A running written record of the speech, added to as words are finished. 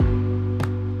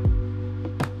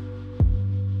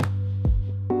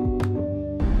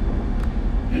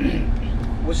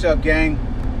What's up, gang?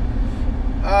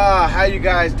 How you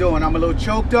guys doing? I'm a little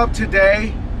choked up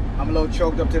today.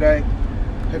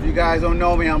 If you guys don't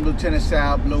know me, I'm Lieutenant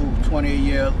Sal Blue,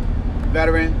 20-year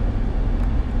veteran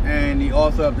and the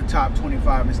author of the top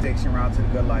 25 mistakes en route to the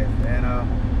good life. And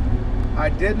I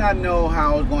did not know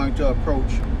how I was going to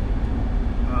approach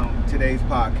today's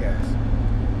podcast.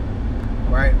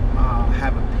 Right? I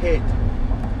have a pit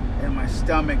in my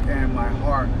stomach and my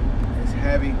heart is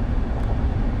heavy.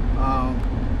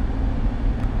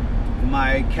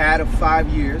 My cat of 5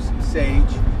 years,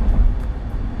 Sage,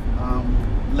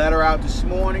 let her out this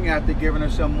morning after giving her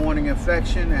some morning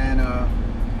infection, and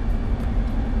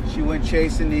she went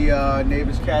chasing the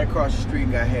neighbor's cat across the street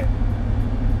and got hit.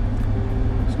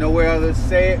 There's nowhere else to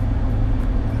say it.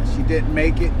 She didn't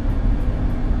make it.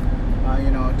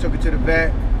 I took her to the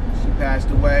vet. She passed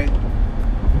away.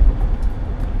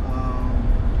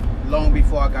 Long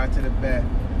before I got to the vet,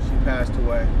 she passed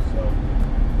away. So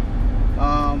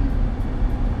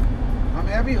I'm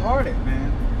heavy-hearted,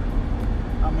 man.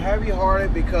 I'm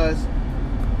heavy-hearted because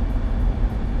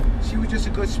she was just a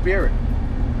good spirit.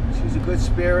 She was a good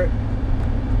spirit.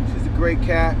 She was a great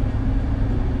cat.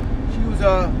 She was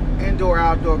a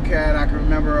indoor-outdoor cat. I can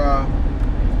remember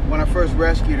when I first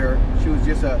rescued her, she was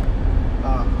just a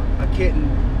kitten,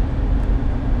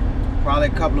 probably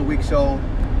a couple of weeks old,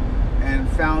 and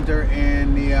found her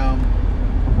in the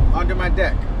under my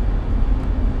deck,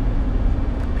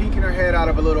 peeking her head out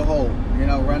of a little hole,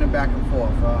 running back and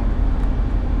forth.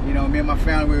 Me and my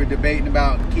family, we were debating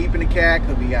about keeping the cat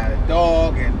because we got a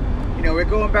dog, and we're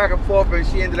going back and forth, and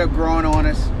she ended up growing on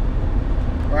us,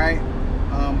 right?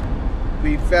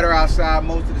 We fed her outside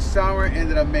most of the summer,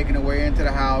 ended up making her way into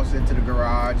the house, into the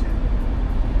garage,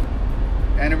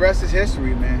 and the rest is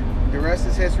history, man. The rest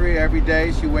is history. Every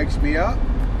day she wakes me up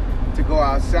to go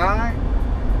outside,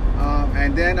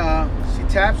 and then she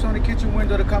taps on the kitchen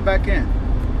window to come back in.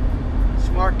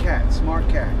 Smart cat.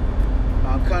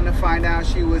 Come to find out,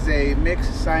 she was a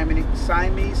mixed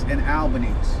Siamese and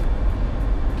Albanese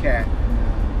cat.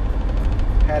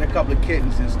 Had a couple of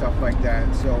kittens and stuff like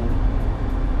that. So,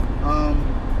 I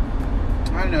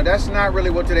don't know. That's not really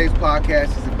what today's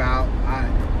podcast is about.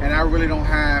 And I really don't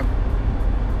have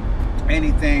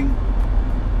anything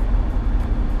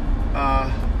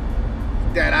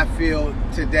that I feel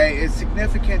today is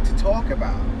significant to talk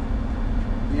about.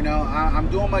 I'm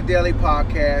doing my daily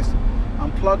podcast.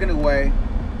 I'm plugging away.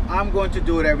 I'm going to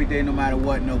do it every day, no matter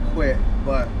what, no quit.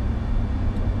 But,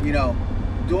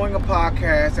 doing a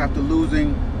podcast after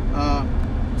losing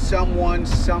someone,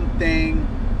 something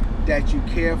that you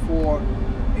care for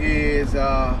is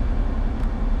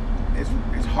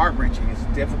it's heart-wrenching. It's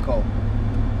difficult,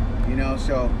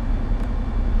 So,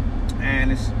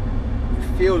 and it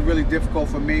feels really difficult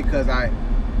for me because I'm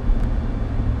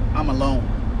alone,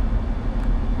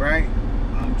 right?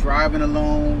 I'm driving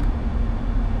alone.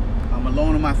 I'm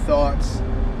alone in my thoughts,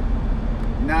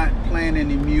 not playing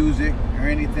any music or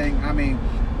anything. I mean,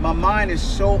 my mind is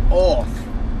so off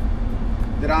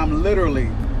that I'm literally,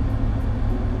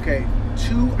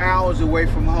 2 hours away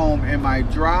from home in my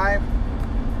drive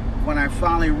when I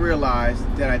finally realized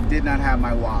that I did not have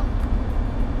my wallet,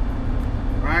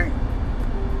 right?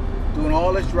 Doing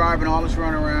all this driving, all this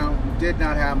running around, did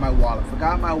not have my wallet.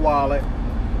 Forgot my wallet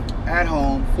at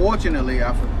home. Fortunately,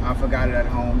 I forgot it at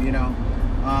home,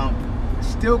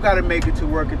 Still got to make it to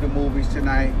work at the movies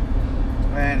tonight.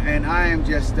 And I am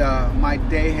just, my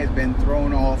day has been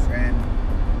thrown off,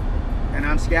 and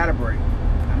I'm scatterbrained.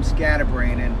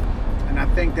 And I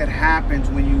think that happens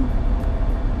when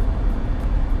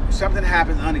something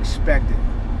happens unexpected.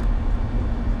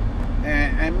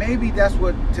 And maybe that's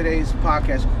what today's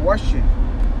podcast question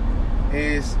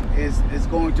is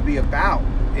going to be about,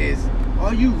 is,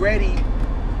 are you ready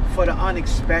for the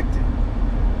unexpected?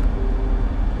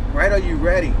 Right? Are you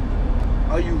ready?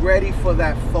 Are you ready for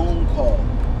that phone call?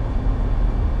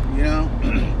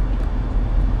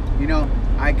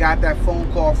 I got that phone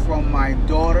call from my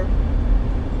daughter,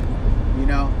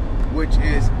 which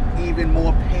is even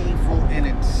more painful in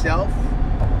itself.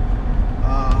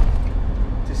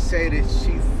 To say that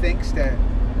she thinks that,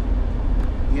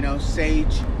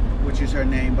 Sage, which is her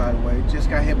name, by the way, just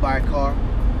got hit by a car.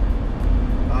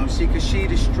 She could see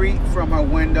the street from her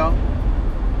window,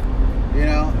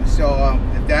 so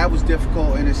that was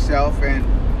difficult in itself. And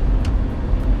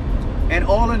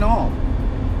all in all,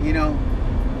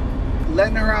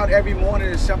 letting her out every morning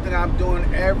is something I'm doing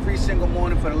every single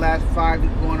morning for the last 5,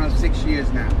 going on 6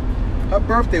 years now. Her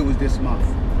birthday was this month,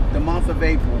 the month of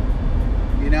April,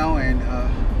 and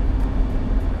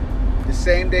the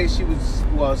same day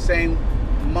same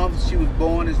month she was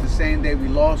born is the same day we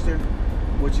lost her,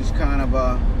 which is kind of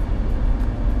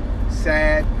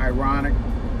sad, ironic,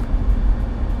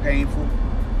 painful.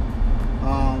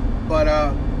 But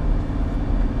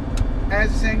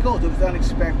as the saying goes, it was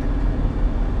unexpected,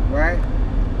 right?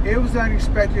 It was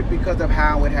unexpected because of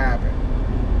how it happened,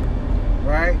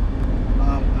 right?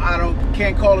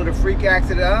 Can't call it a freak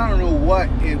accident. I don't know what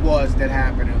it was that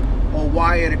happened or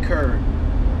why it occurred.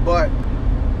 But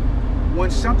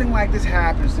when something like this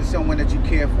happens to someone that you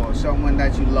care for, someone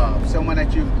that you love, someone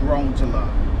that you've grown to love,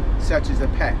 such as a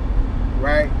pet,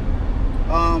 right?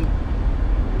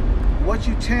 What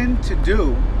you tend to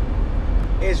do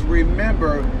is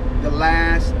remember the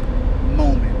last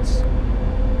moments.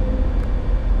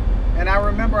 And I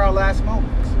remember our last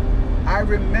moments. I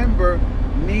remember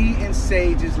me and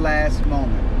Sage's last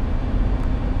moment,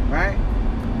 right?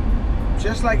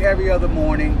 Just like every other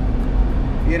morning,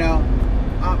 you know.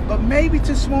 But maybe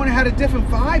this morning had a different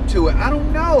vibe to it. I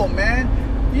don't know, man.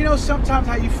 You know, sometimes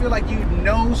how you feel like you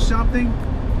know something,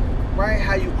 right?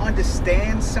 How you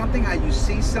understand something, how you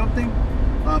see something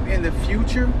in the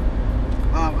future.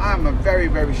 I'm a very,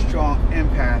 very strong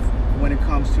empath when it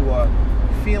comes to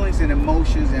feelings and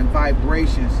emotions and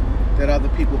vibrations that other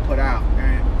people put out.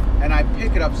 And I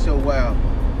pick it up so well.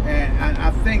 And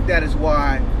I think that is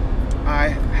why I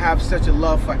have such a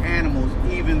love for animals,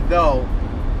 even though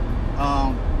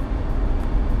I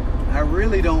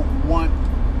really don't want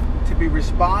to be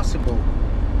responsible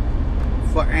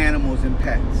for animals and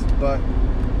pets, but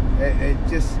it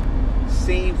just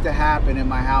seems to happen in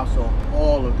my household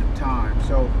all of the time.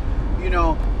 So, you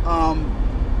know,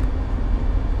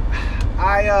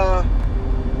 I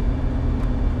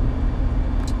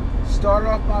started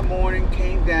off my morning,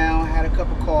 came down, had a cup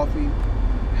of coffee,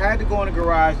 had to go in the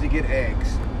garage to get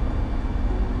eggs.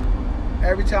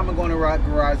 Every time I go in the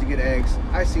garage to get eggs,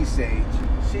 I see Sage.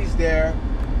 She's there,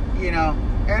 you know,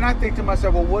 and I think to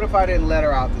myself, well, what if I didn't let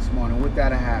her out this morning? Would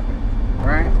that have happened,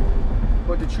 right?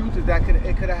 But the truth is that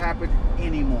it could have happened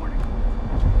any morning.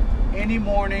 Any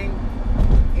morning,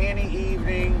 any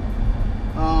evening.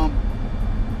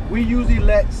 We usually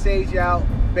let Sage out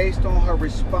based on her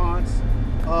response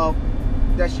of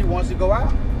that she wants to go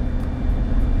out.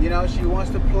 You know, she wants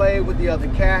to play with the other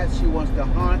cats. She wants to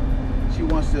hunt. She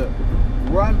wants to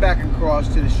run back and cross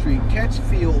to the street, catch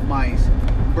field mice,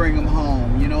 bring them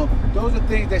home. You know, those are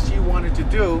things that she wanted to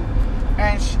do.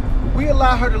 And we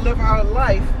allow her to live her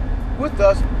life with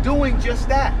us doing just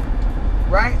that,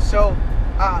 right? So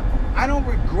I don't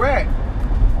regret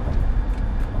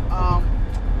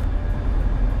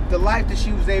the life that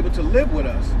she was able to live with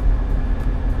us.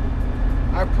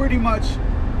 I pretty much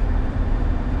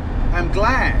am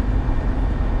glad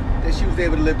that she was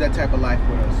able to live that type of life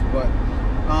with us.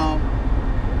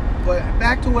 But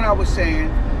back to what I was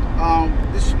saying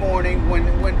this morning,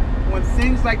 when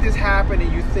things like this happen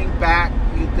and you think back,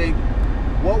 you think,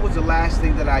 what was the last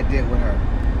thing that I did with her?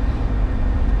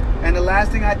 And the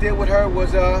last thing I did with her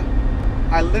was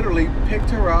I literally picked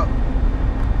her up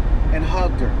and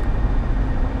hugged her.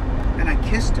 And I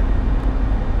kissed her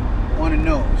on the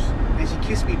nose. And she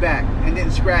kissed me back and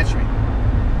didn't scratch me.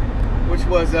 Which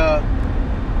was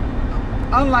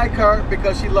unlike her,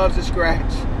 because she loves to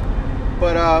scratch.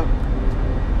 But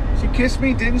she kissed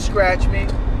me, didn't scratch me.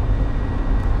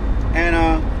 And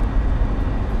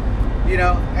you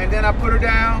know, and then I put her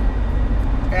down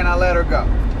and I let her go,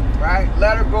 right?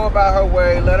 Let her go about her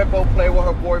way, let her go play with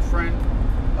her boyfriend,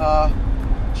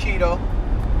 Cheeto,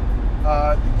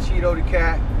 Cheeto the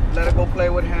cat. Let her go play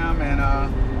with him, and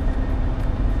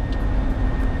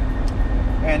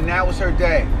that was her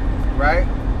day, right?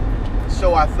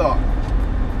 So I thought.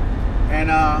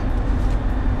 And I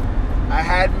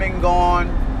hadn't been gone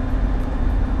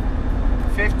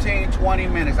 15, 20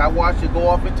 minutes. I watched her go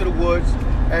off into the woods,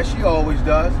 as she always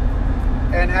does,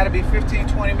 and had to be 15,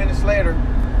 20 minutes later,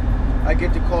 I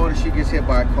get the call and she gets hit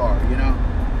by a car, you know?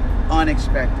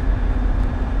 Unexpected.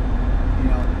 You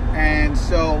know, and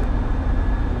so,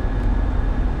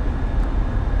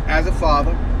 as a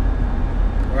father,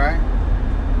 right,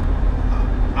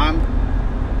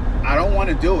 I don't want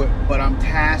to do it, but I'm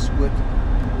tasked with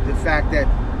the fact that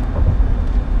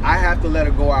I have to let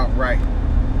her go out right.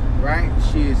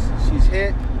 She's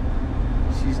hit,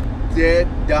 she's dead,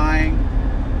 dying,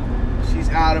 she's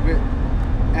out of it,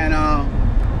 and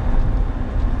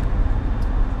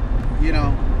you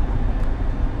know,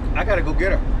 I gotta go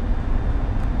get her.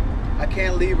 I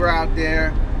can't leave her out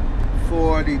there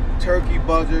for the turkey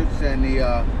buzzards and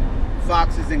the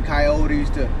foxes and coyotes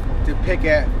to pick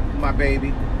at my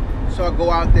baby. So I go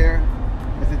out there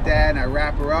as a dad and I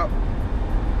wrap her up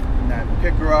and I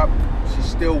pick her up. She's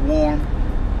still warm,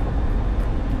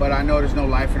 but I know there's no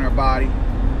life in her body.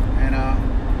 And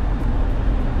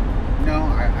you know,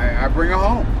 I bring her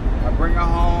home. I bring her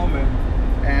home,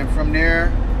 and from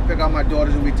there, pick up my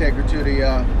daughters and we take her to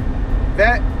the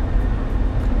vet,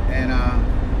 and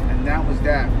that was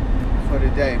that for the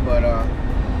day. But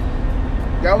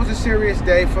that was a serious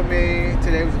day for me.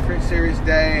 Today was a pretty serious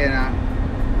day,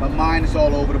 and my mind is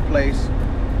all over the place.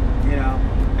 You know,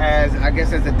 as I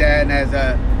guess as a dad and as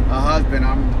a husband,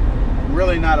 I'm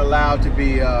really not allowed to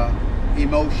be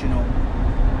emotional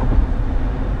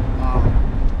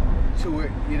to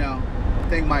it. You know, I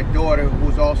think my daughter,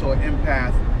 who's also an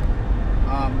empath,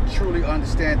 truly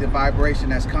understand the vibration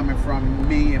that's coming from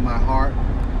me and my heart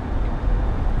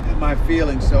and my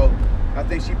feelings. So I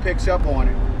think she picks up on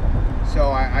it.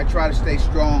 So I try to stay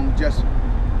strong, just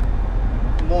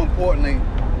more importantly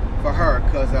for her,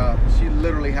 because she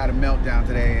literally had a meltdown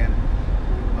today,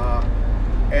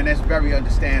 and it's very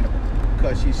understandable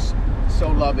because she's so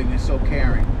loving and so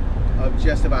caring of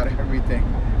just about everything.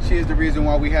 She is the reason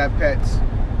why we have pets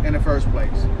in the first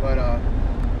place. But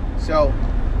so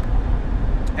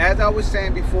as I was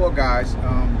saying before, guys,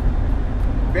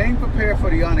 being prepared for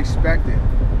the unexpected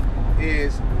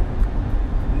is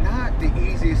not the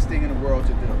easiest thing in the world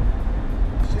to do.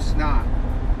 It's just not,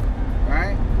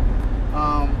 right?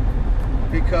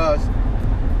 Because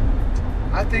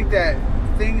I think that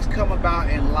things come about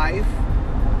in life,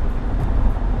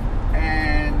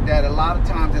 and that a lot of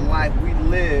times in life we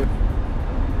live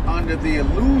under the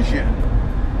illusion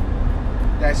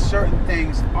that certain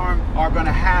things are going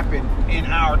to happen in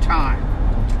our time,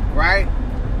 right?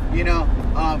 You know,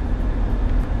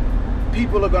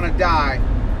 people are going to die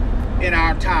in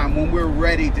our time when we're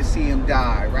ready to see them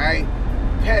die, right?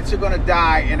 Pets are going to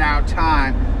die in our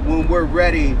time when we're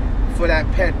ready for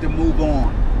that pet to move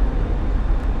on,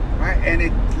 right?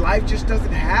 And life just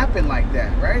doesn't happen like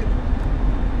that, right?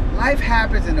 Life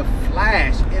happens in a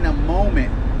flash, in a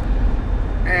moment.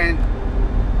 And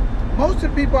most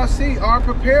of the people I see are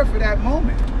prepared for that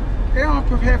moment. They aren't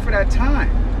prepared for that time.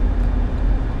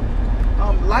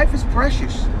 Life is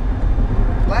precious.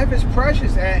 Life is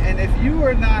precious. And if you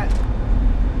are not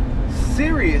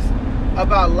serious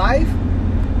about life,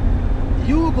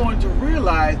 you are going to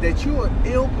realize that you are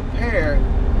ill prepared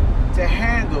to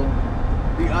handle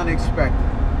the unexpected.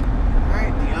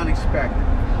 Right? The unexpected.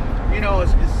 You know,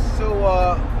 it's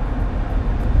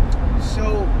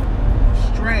so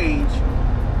strange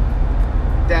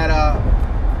that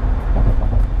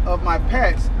of my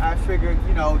pets, I figured,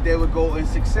 you know, they would go in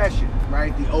succession,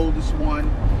 right? The oldest one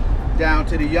down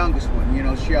to the youngest one. You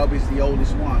know, Shelby's the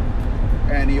oldest one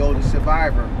and the oldest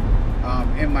survivor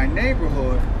in my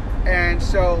neighborhood. And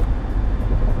so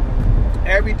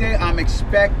every day I'm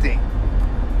expecting,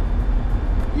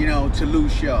 you know, to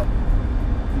lose Shelby,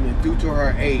 you know, due to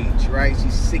her age, right?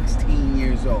 She's 16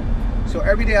 years old. So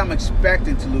every day I'm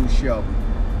expecting to lose Shelby.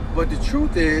 But the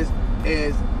truth is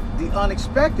the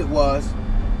unexpected was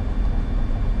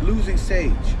losing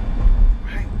Sage,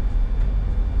 right?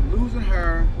 Losing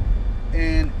her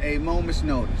in a moment's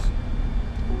notice.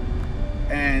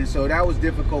 And so that was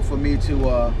difficult for me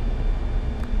to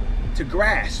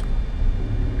grasp,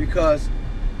 because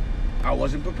I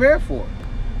wasn't prepared for it,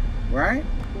 right?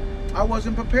 I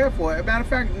wasn't prepared for it. As a matter of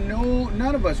fact,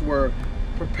 none of us were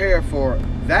prepared for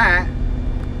that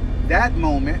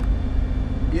moment,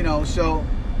 you know. So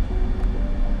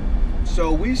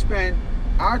we spent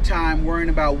our time worrying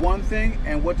about one thing,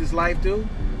 and what does life do?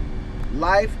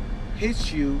 Life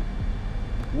hits you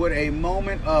with a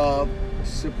moment of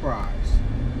surprise,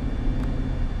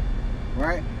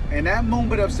 right? And that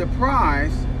moment of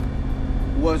surprise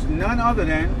was none other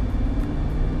than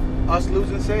us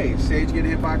losing Sage. Sage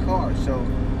getting hit by a car. So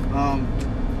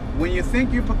when you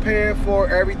think you're prepared for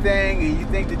everything, and you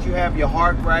think that you have your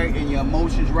heart right and your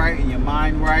emotions right and your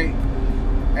mind right,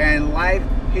 and life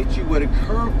hits you with a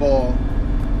curveball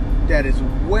that is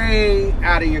way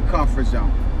out of your comfort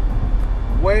zone,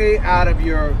 way out of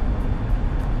your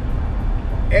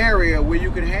area where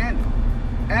you can handle.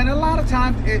 And a lot of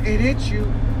times it hits you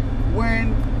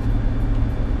when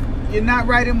you're not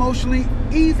right emotionally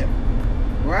either,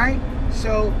 right?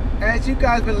 So as you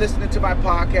guys been listening to my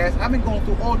podcast, I've been going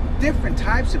through all different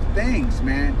types of things,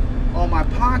 man, on my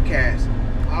podcast,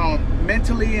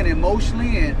 mentally and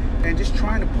emotionally, and just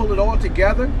trying to pull it all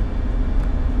together.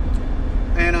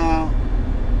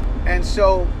 And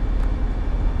so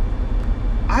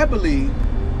I believe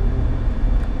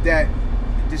that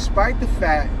despite the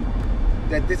fact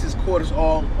that this has caught us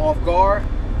all off guard,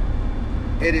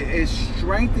 it is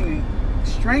strengthening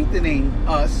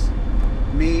us,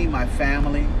 me, my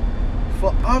family,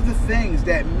 for other things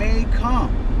that may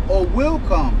come or will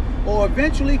come or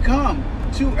eventually come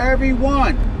to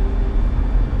everyone,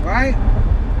 right?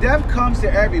 Death comes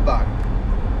to everybody.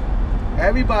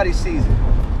 Everybody sees it,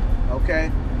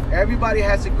 okay? Everybody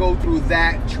has to go through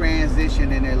that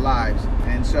transition in their lives.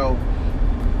 And so,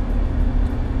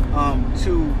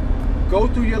 to go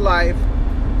through your life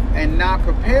and not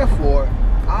prepare for it,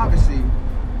 obviously,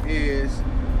 is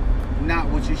not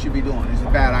what you should be doing. It's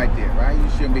a bad idea, right? You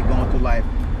shouldn't be going through life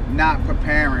not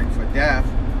preparing for death.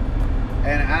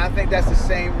 And I think that's the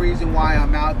same reason why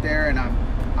I'm out there, and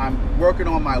I'm working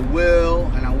on my will,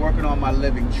 and I'm working on my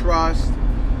living trust,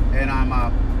 and I'm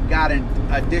got an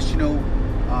additional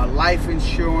life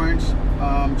insurance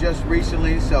just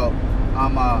recently, so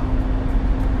I'm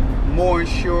more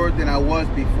insured than I was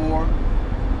before.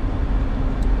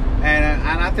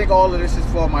 And I think all of this is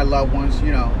for my loved ones,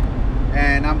 you know.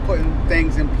 And I'm putting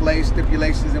things in place,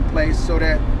 stipulations in place, so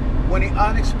that when the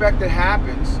unexpected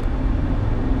happens,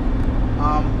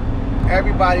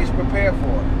 everybody's prepared for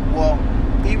it. Well,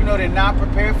 even though they're not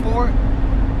prepared for it,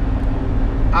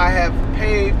 I have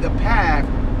paved the path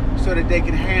so that they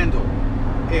can handle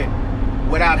it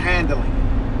without handling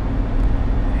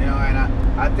it. You know, and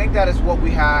I think that is what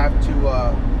we have to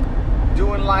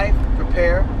do in life,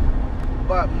 prepare.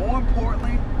 But more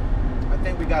importantly, I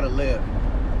think we got to live.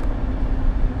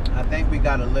 I think we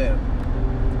got to live.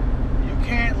 You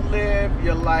can't live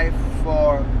your life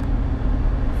for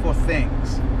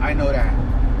things. I know that,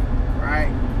 right?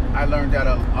 I learned that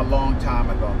a long time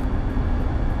ago.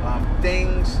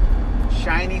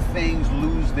 Shiny things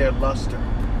lose their luster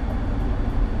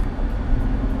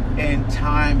in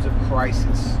times of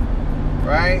crisis,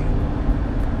 right?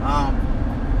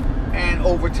 And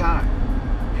over time,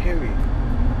 period.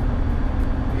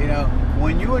 You know,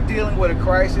 when you are dealing with a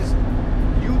crisis,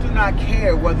 you do not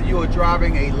care whether you are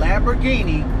driving a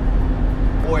Lamborghini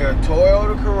or a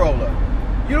Toyota Corolla.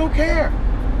 You don't care,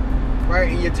 right?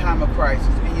 In your time of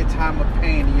crisis, in your time of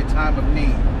pain, in your time of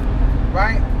need,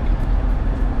 right?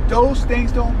 Those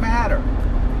things don't matter.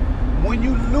 When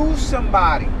you lose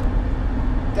somebody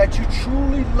that you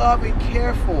truly love and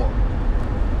care for,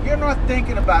 you're not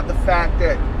thinking about the fact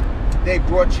that they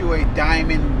brought you a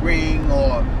diamond ring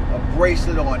or a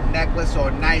bracelet or a necklace or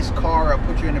a nice car or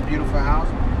put you in a beautiful house.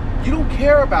 You don't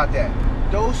care about that.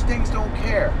 Those things don't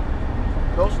care.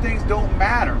 Those things don't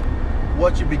matter.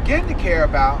 What you begin to care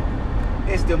about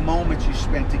is the moments you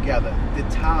spent together, the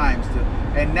times,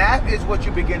 and that is what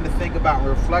you begin to think about and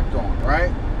reflect on,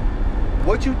 right?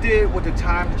 What you did with the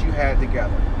time that you had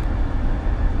together.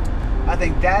 I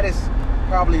think that is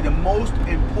probably the most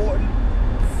important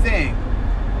thing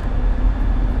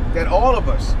that all of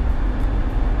us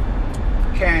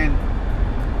can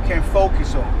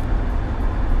focus on.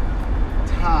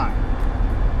 Time,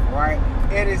 right?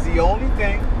 It is the only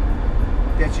thing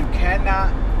that you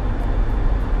cannot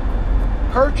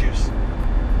purchase,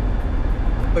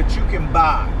 but you can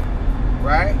buy,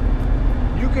 right?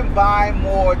 You can buy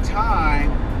more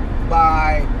time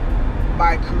by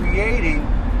creating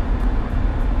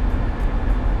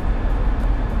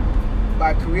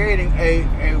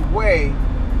a way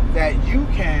that you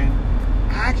can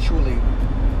actually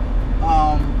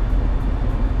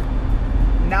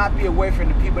not be away from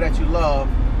the people that you love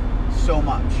so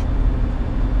much,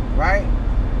 right?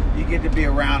 You get to be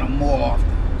around them more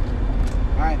often,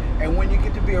 right? And when you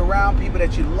get to be around people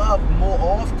that you love more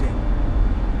often,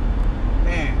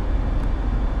 man,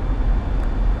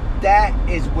 that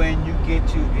is when you get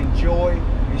to enjoy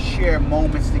and share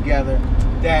moments together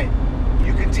that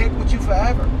you can take with you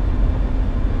forever.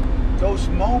 Those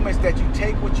moments that you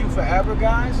take with you forever,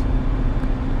 guys,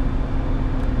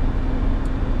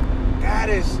 that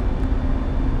is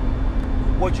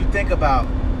what you think about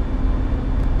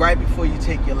right before you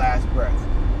take your last breath.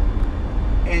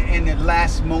 In the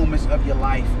last moments of your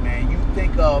life, man, you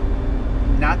think of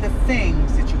not the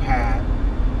things that you have,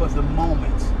 but the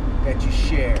moments that you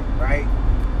share, right?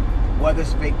 Whether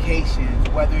it's vacations,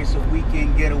 whether it's a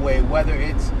weekend getaway, whether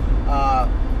it's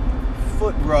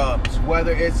foot rubs,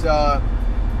 whether it's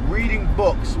reading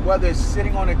books, whether it's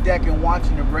sitting on a deck and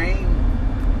watching the rain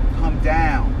come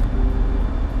down.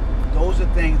 Those are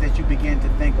things that you begin to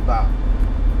think about,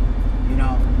 you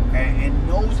know, and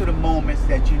those are the moments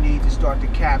that you need to start to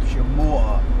capture more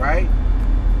of, right?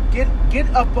 Get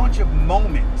a bunch of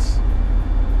moments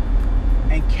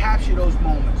and capture those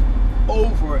moments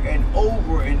over and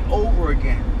over and over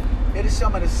again. It is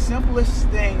some of the simplest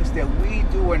things that we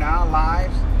do in our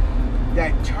lives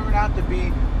that turn out to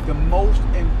be the most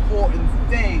important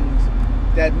things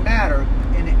that matter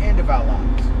in the end of our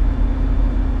lives.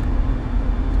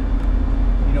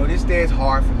 You know, this day is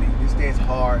hard for me. This day is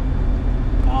hard.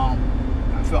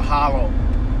 I feel hollow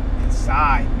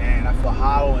inside, man. I feel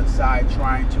hollow inside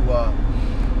trying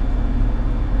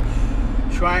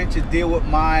to deal with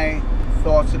my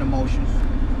thoughts and emotions.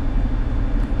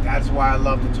 That's why I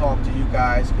love to talk to you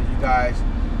guys, because you guys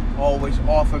always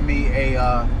offer me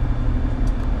a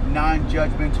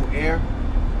non-judgmental air.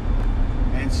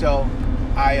 And so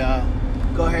I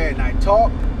go ahead and I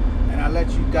talk, and I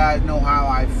let you guys know how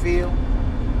I feel.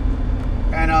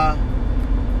 And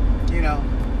you know,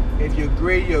 if you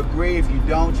agree, you agree. If you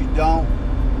don't, you don't.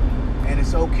 And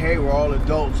it's okay. We're all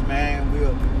adults, man.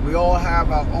 We all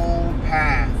have our own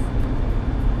path.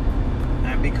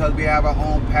 And because we have our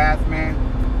own path, man,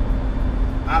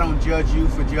 I don't judge you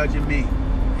for judging me,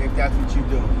 if that's what you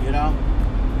do, you know?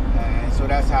 And so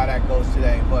that's how that goes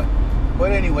today. But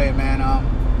anyway, man,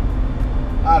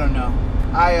 I don't know.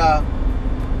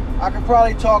 I could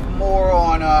probably talk more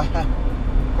on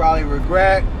probably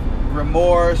regret,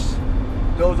 remorse.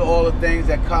 Those are all the things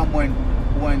that come when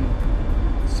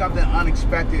something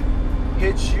unexpected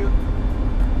hits you.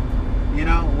 You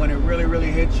know, when it really,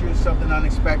 really hits you, something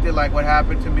unexpected, like what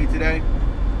happened to me today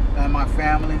and my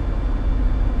family.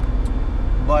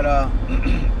 But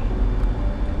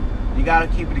you gotta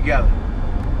keep it together.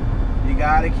 You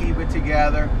gotta keep it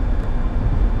together,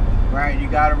 right? You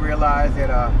gotta realize that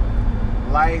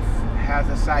life has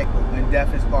a cycle, and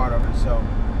death is part of it. So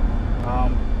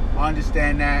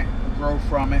understand that, grow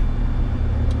from it,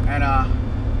 and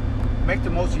make the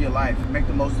most of your life. Make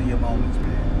the most of your moments,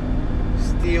 man.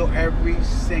 Steal every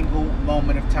single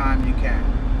moment of time you can,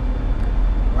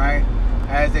 right?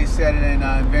 As they said it in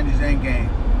Avengers Endgame,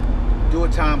 do a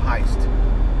time heist.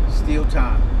 Steal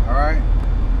time, all right?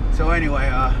 So anyway,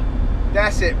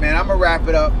 that's it, man. I'm going to wrap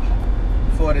it up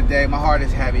for today. My heart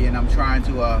is heavy, and I'm trying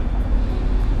to,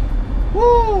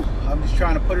 I'm just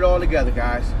trying to put it all together,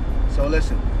 guys. So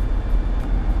listen,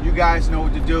 you guys know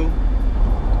what to do.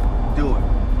 Do it.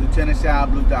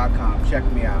 LieutenantSalBlue.com. Check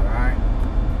me out, all right?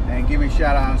 And give me a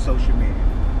shout out on social media.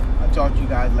 I'll talk to you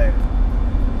guys later.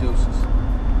 Deuces.